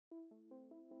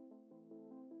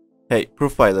Hey,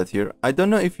 Profiled here. I don't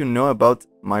know if you know about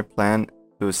my plan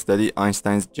to study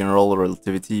Einstein's General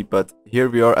Relativity, but here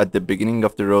we are at the beginning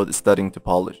of the road studying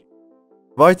topology.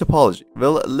 Why topology?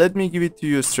 Well, let me give it to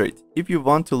you straight. If you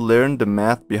want to learn the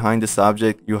math behind the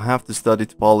subject, you have to study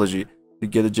topology to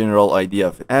get a general idea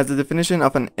of it. As the definition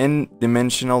of an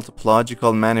n-dimensional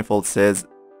topological manifold says,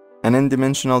 an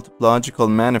n-dimensional topological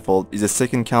manifold is a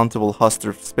second-countable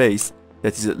Hausdorff space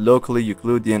that is locally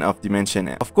Euclidean of dimension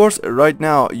n. Of course, right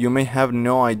now you may have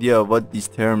no idea what these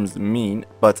terms mean,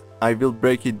 but I will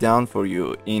break it down for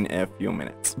you in a few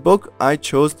minutes. The book I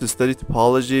chose to study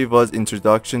topology was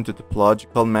Introduction to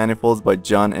Topological Manifolds by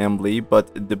John M. Lee,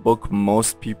 but the book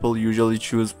most people usually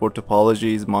choose for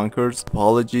topology is Munkres'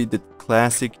 Topology, the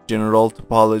classic general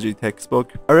topology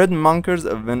textbook. I read Munkres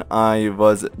when I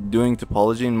was doing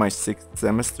topology in my 6th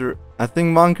semester. I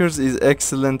think Munkres is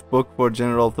excellent book for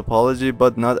general topology,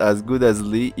 but not as good as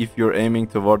Lee if you're aiming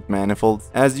toward manifolds.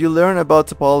 As you learn about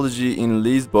topology in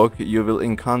Lee's book, you will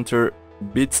encounter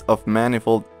bits of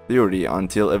manifold theory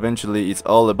until eventually it's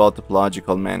all about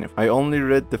topological manifold. I only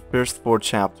read the first 4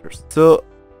 chapters. So,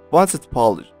 what's a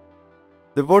topology?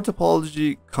 The word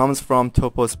topology comes from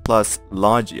topos plus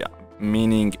logia,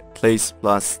 meaning place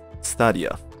plus study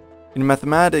of. In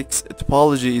mathematics,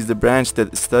 topology is the branch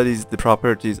that studies the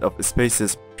properties of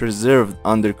spaces preserved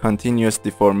under continuous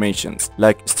deformations,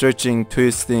 like stretching,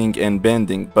 twisting, and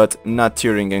bending, but not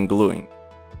tearing and gluing.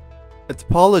 A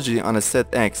topology on a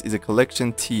set X is a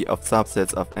collection T of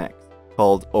subsets of X,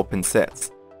 called open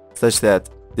sets, such that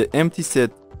the empty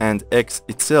set and X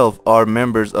itself are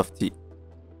members of T.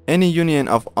 Any union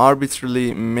of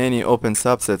arbitrarily many open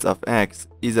subsets of X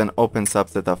is an open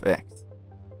subset of X.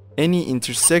 Any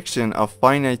intersection of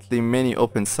finitely many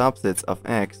open subsets of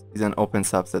X is an open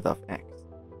subset of X.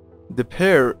 The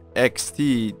pair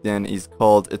XT then is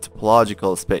called a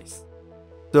topological space.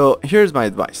 So here's my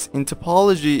advice. In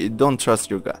topology, don't trust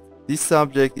your gut. This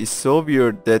subject is so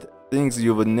weird that things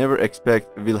you would never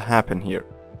expect will happen here.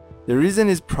 The reason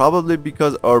is probably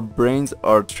because our brains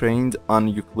are trained on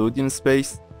Euclidean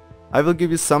space. I will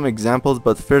give you some examples,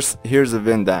 but first here's a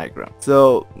Venn diagram.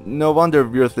 So no wonder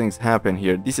weird things happen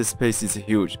here. This space is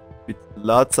huge with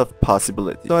lots of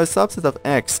possibilities. So a subset of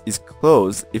X is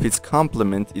closed if its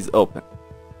complement is open.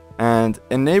 And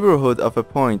a neighborhood of a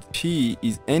point P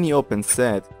is any open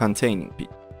set containing P.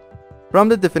 From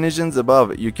the definitions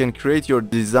above, you can create your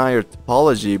desired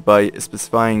topology by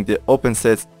specifying the open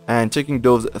sets and checking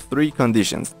those 3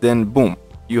 conditions. Then boom,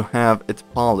 you have a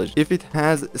topology. If it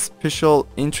has special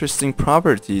interesting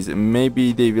properties,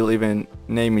 maybe they will even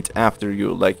name it after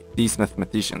you, like these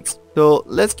mathematicians. So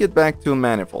let's get back to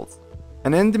manifolds.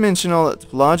 An n-dimensional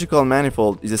topological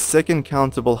manifold is a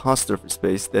second-countable Hausdorff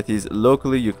space that is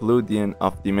locally Euclidean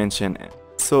of dimension n.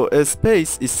 So a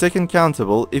space is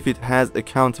second-countable if it has a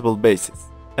countable basis.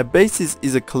 A basis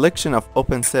is a collection of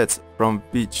open sets from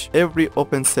which every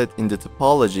open set in the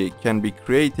topology can be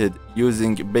created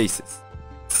using basis.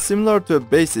 Similar to a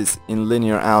basis in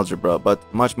linear algebra, but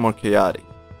much more chaotic.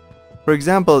 For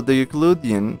example, the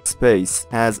Euclidean space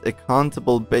has a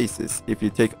countable basis if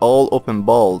you take all open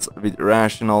balls with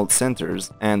rational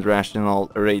centers and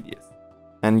rational radius.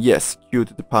 And yes, q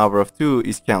to the power of 2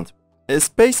 is countable. A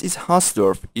space is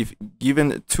Hausdorff if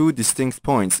given 2 distinct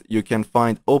points, you can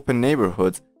find open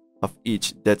neighborhoods of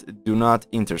each that do not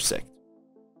intersect.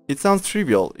 It sounds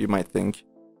trivial, you might think.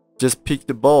 Just pick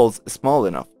the balls small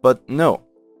enough, but no.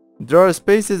 There are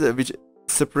spaces at which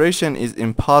separation is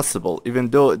impossible, even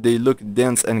though they look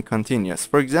dense and continuous.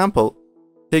 For example,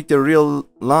 take the real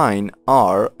line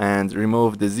R and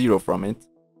remove the 0 from it,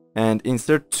 and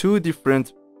insert 2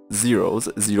 different zeros,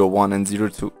 0, 1 and 0,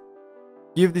 2.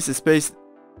 Give this space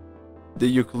the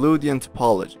Euclidean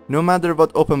topology. No matter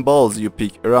what open balls you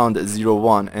pick around 0,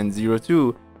 1 and 0,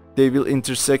 2, they will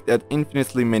intersect at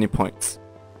infinitely many points.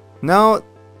 Now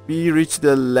we reach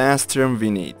the last term we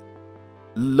need.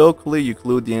 Locally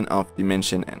Euclidean of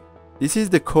dimension n. This is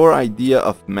the core idea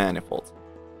of manifold.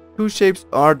 2 shapes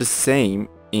are the same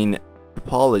in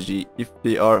topology if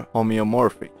they are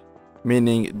homeomorphic,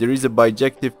 meaning there is a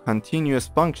bijective continuous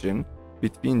function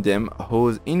between them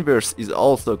whose inverse is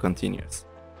also continuous.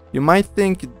 You might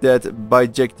think that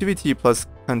bijectivity plus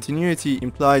continuity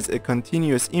implies a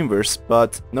continuous inverse,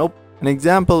 but nope. An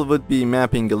example would be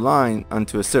mapping a line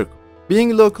onto a circle.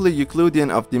 Being locally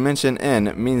Euclidean of dimension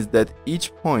n means that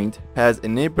each point has a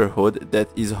neighborhood that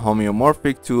is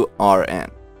homeomorphic to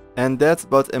Rn. And that's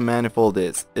what a manifold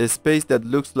is, a space that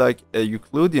looks like a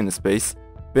Euclidean space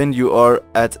when you are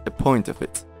at a point of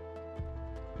it.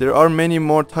 There are many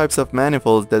more types of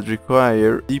manifolds that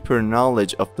require deeper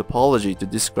knowledge of topology to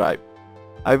describe.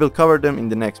 I will cover them in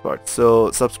the next part.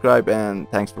 So subscribe and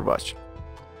thanks for watching.